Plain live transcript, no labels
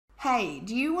Hey,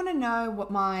 do you want to know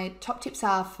what my top tips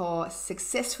are for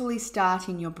successfully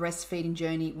starting your breastfeeding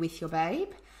journey with your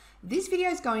babe? This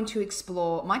video is going to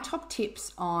explore my top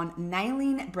tips on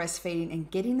nailing breastfeeding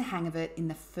and getting the hang of it in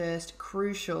the first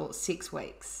crucial 6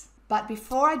 weeks. But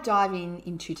before I dive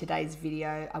into today's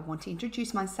video, I want to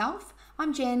introduce myself.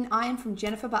 I'm Jen. I am from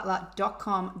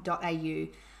jenniferbutler.com.au.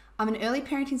 I'm an early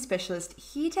parenting specialist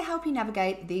here to help you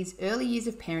navigate these early years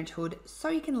of parenthood so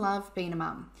you can love being a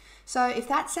mum. So if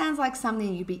that sounds like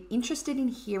something you'd be interested in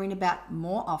hearing about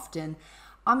more often,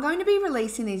 I'm going to be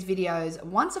releasing these videos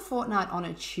once a fortnight on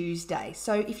a Tuesday.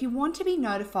 So if you want to be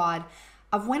notified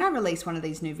of when I release one of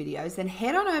these new videos, then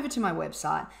head on over to my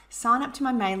website, sign up to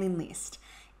my mailing list.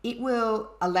 It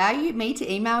will allow me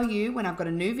to email you when I've got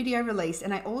a new video released,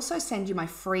 and I also send you my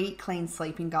free clean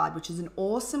sleeping guide, which is an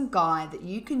awesome guide that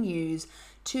you can use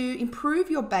to improve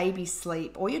your baby's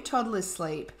sleep or your toddler's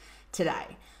sleep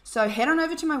today. So head on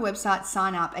over to my website,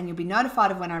 sign up, and you'll be notified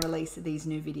of when I release these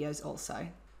new videos also.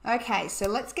 Okay, so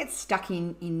let's get stuck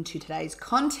into today's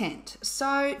content.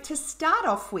 So to start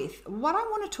off with, what I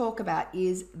want to talk about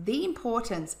is the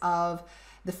importance of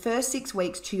the first 6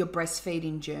 weeks to your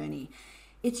breastfeeding journey.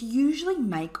 It's usually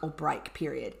make or break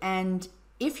period. And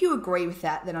if you agree with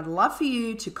that, then I'd love for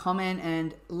you to comment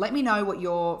and let me know what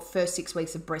your first 6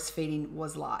 weeks of breastfeeding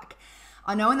was like.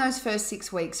 I know in those first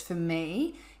 6 weeks for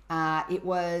me, it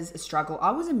was a struggle.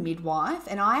 I was a midwife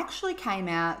and I actually came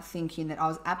out thinking that I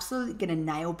was absolutely going to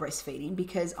nail breastfeeding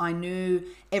because I knew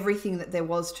everything that there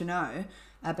was to know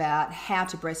about how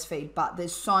to breastfeed, but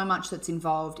there's so much that's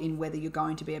involved in whether you're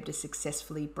going to be able to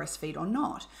successfully breastfeed or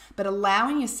not. But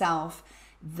allowing yourself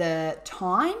the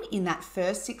time in that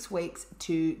first 6 weeks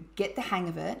to get the hang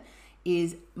of it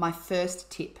is my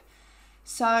first tip.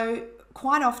 So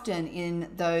quite often in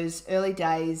those early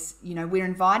days, we're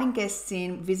inviting guests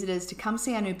in, visitors to come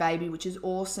see our new baby, which is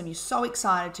awesome. You're so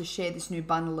excited to share this new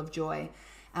bundle of joy.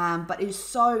 But it is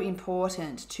so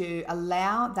important to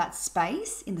allow that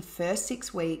space in the first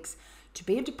 6 weeks to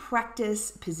be able to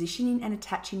practice positioning and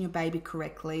attaching your baby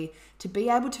correctly, to be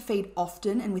able to feed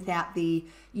often and without the,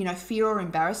 fear or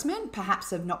embarrassment,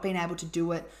 perhaps of not being able to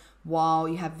do it while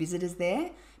you have visitors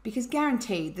there. Because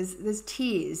guaranteed, there's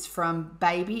tears from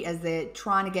baby as they're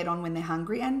trying to get on when they're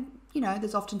hungry, and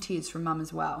there's often tears from mum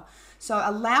as well. So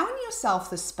allowing yourself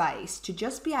the space to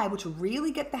just be able to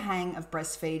really get the hang of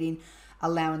breastfeeding,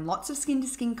 allowing lots of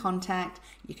skin-to-skin contact.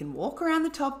 You can walk around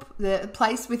the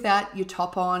place without your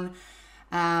top on.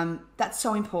 That's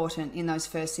so important in those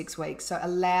first 6 weeks. So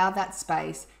allow that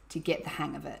space to get the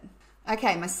hang of it.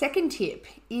 Okay, my second tip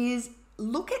is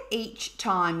look at each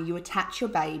time you attach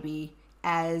your baby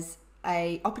as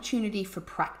an opportunity for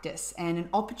practice and an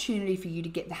opportunity for you to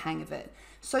get the hang of it.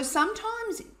 So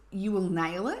sometimes you will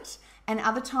nail it and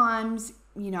other times,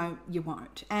 you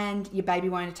won't, and your baby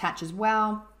won't attach as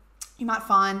well. You might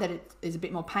find that it is a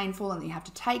bit more painful and that you have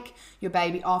to take your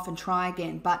baby off and try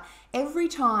again. But every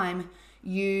time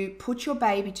you put your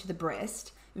baby to the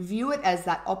breast, view it as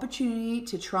that opportunity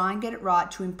to try and get it right,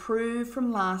 to improve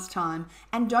from last time,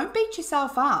 and don't beat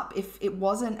yourself up if it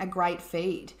wasn't a great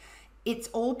feed. It's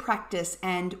all practice,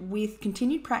 and with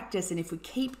continued practice, and if we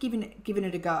keep giving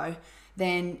it a go,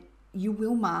 then you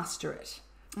will master it.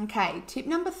 Okay, tip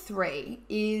number 3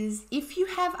 is if you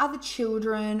have other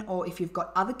children or if you've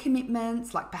got other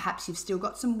commitments, like perhaps you've still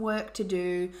got some work to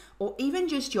do or even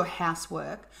just your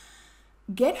housework,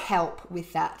 get help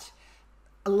with that.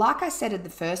 Like I said at the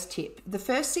first tip, the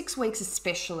first 6 weeks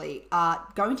especially are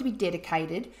going to be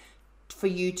dedicated for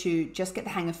you to just get the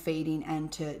hang of feeding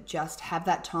and to just have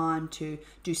that time to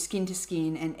do skin to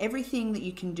skin and everything that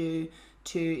you can do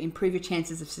to improve your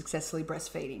chances of successfully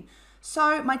breastfeeding.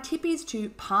 So my tip is to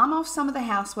palm off some of the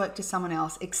housework to someone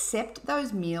else, accept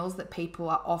those meals that people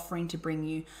are offering to bring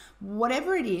you.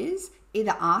 Whatever it is,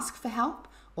 either ask for help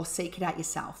or seek it out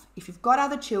yourself. If you've got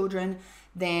other children,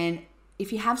 then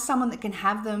if you have someone that can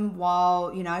have them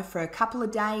while, for a couple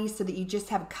of days so that you just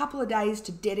have a couple of days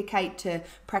to dedicate to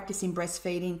practicing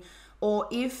breastfeeding, or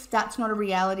if that's not a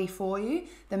reality for you,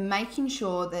 then making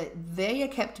sure that they are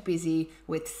kept busy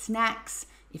with snacks.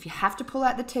 If you have to pull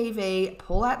out the TV,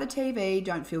 pull out the TV.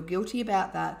 Don't feel guilty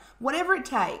about that. Whatever it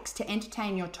takes to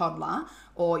entertain your toddler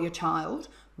or your child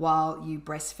while you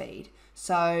breastfeed.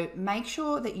 So make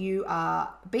sure that you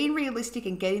are being realistic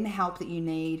and getting the help that you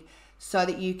need so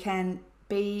that you can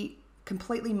be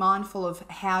completely mindful of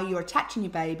how you're attaching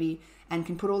your baby and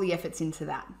can put all the efforts into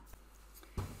that.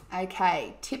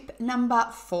 Okay, tip number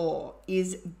 4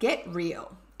 is get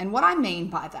real. And what I mean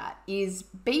by that is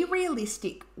be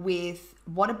realistic with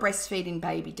what a breastfeeding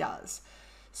baby does.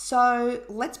 So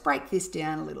let's break this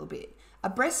down a little bit. A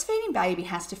breastfeeding baby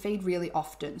has to feed really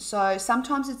often. So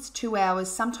sometimes it's 2 hours,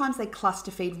 sometimes they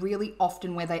cluster feed really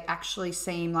often where they actually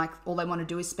seem like all they want to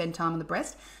do is spend time on the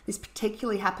breast. This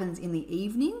particularly happens in the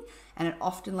evening, and it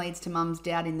often leads to mums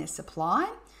doubting their supply.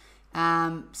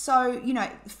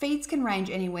 Feeds can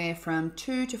range anywhere from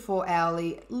 2 to 4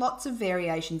 hourly, lots of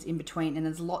variations in between, and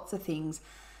there's lots of things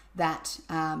that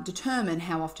determine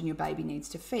how often your baby needs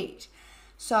to feed.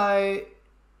 So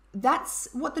that's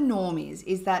what the norm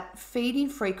is that feeding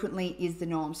frequently is the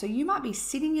norm. So you might be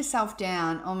sitting yourself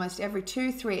down almost every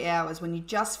 2-3 hours when you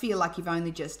just feel like you've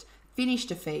only just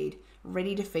finished a feed,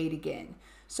 ready to feed again.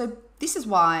 So this is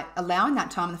why allowing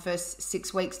that time in the first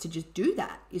 6 weeks to just do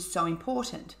that is so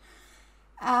important.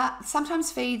 Sometimes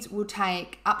feeds will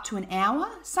take up to an hour.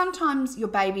 Sometimes your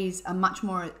baby's a much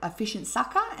more efficient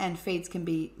sucker and feeds can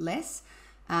be less.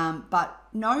 But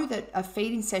know that a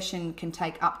feeding session can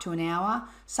take up to an hour.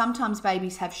 Sometimes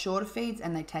babies have shorter feeds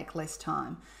and they take less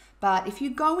time. But if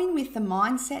you go in with the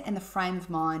mindset and the frame of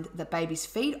mind that babies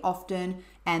feed often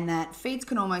and that feeds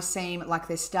can almost seem like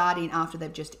they're starting after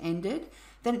they've just ended,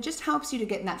 then it just helps you to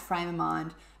get in that frame of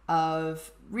mind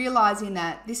of realizing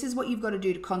that this is what you've got to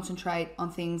do to concentrate on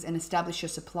things and establish your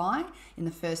supply in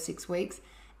the first 6 weeks.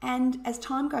 And as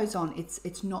time goes on,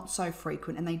 it's not so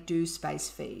frequent and they do space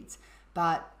feeds.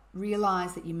 But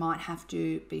realize that you might have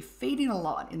to be feeding a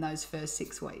lot in those first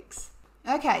 6 weeks.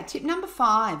 Okay, tip number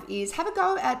 5 is have a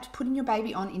go at putting your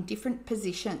baby on in different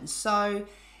positions. So,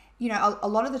 a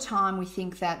lot of the time we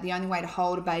think that the only way to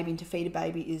hold a baby and to feed a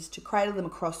baby is to cradle them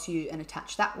across you and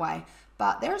attach that way.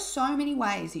 But there are so many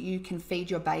ways that you can feed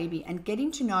your baby, and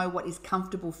getting to know what is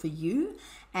comfortable for you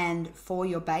and for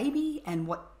your baby and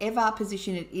whatever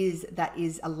position it is that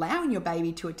is allowing your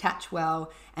baby to attach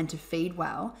well and to feed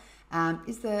well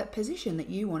is the position that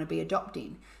you want to be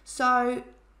adopting. So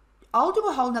I'll do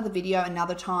a whole nother video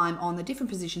another time on the different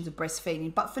positions of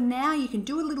breastfeeding, but for now you can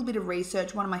do a little bit of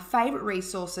research. One of my favorite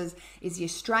resources is the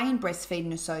Australian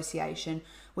Breastfeeding Association,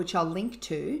 which I'll link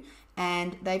to,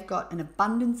 and they've got an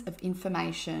abundance of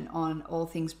information on all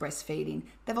things breastfeeding.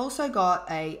 They've also got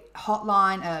a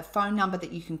hotline, a phone number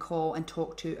that you can call and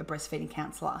talk to a breastfeeding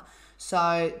counsellor.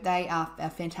 So they are a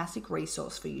fantastic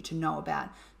resource for you to know about,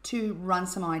 to run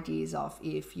some ideas off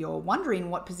if you're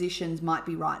wondering what positions might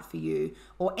be right for you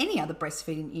or any other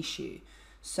breastfeeding issue.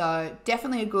 So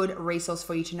definitely a good resource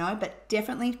for you to know, but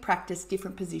definitely practice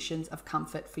different positions of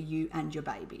comfort for you and your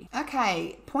baby.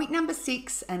 Okay, point number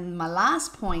 6 and my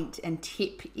last point and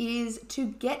tip is to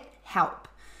get help.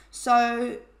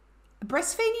 So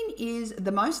breastfeeding is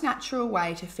the most natural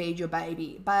way to feed your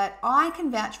baby, but I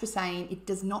can vouch for saying it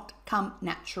does not come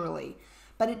naturally.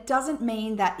 But it doesn't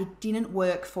mean that it didn't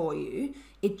work for you.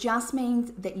 It just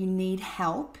means that you need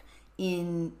help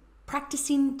in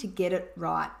practicing to get it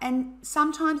right. And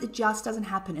sometimes it just doesn't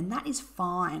happen, and that is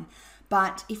fine.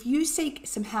 But if you seek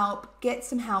some help, get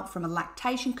some help from a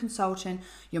lactation consultant,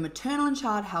 your maternal and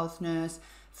child health nurse,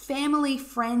 family,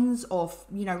 friends, or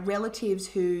relatives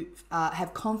who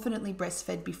have confidently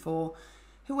breastfed before,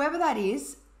 whoever that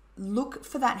is, look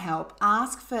for that help,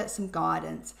 ask for some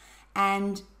guidance,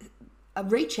 and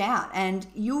reach out, and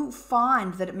you'll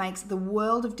find that it makes the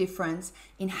world of difference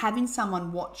in having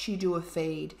someone watch you do a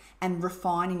feed and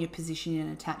refining your position and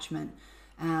attachment.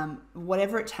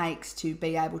 Whatever it takes to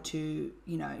be able to,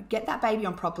 get that baby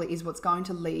on properly is what's going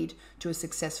to lead to a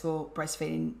successful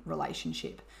breastfeeding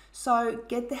relationship. So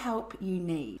get the help you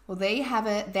need. Well, there you have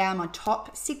it. They are my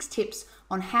top 6 tips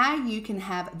on how you can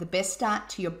have the best start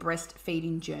to your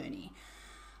breastfeeding journey.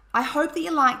 I hope that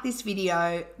you like this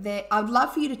video. I'd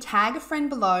love for you to tag a friend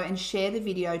below and share the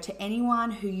video to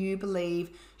anyone who you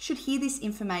believe should hear this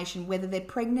information, whether they're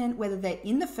pregnant, whether they're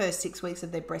in the first 6 weeks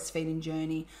of their breastfeeding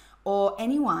journey, or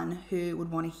anyone who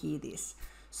would want to hear this.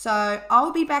 So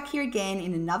I'll be back here again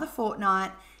in another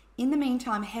fortnight. In the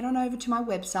meantime, head on over to my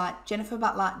website,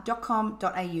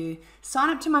 jenniferbutler.com.au, sign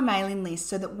up to my mailing list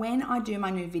so that when I do my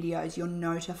new videos, you're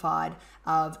notified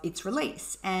of its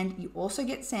release. And you also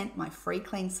get sent my free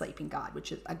clean sleeping guide,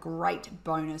 which is a great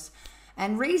bonus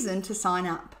and reason to sign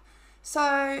up.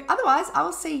 So otherwise, I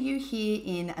will see you here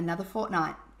in another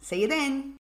fortnight. See you then.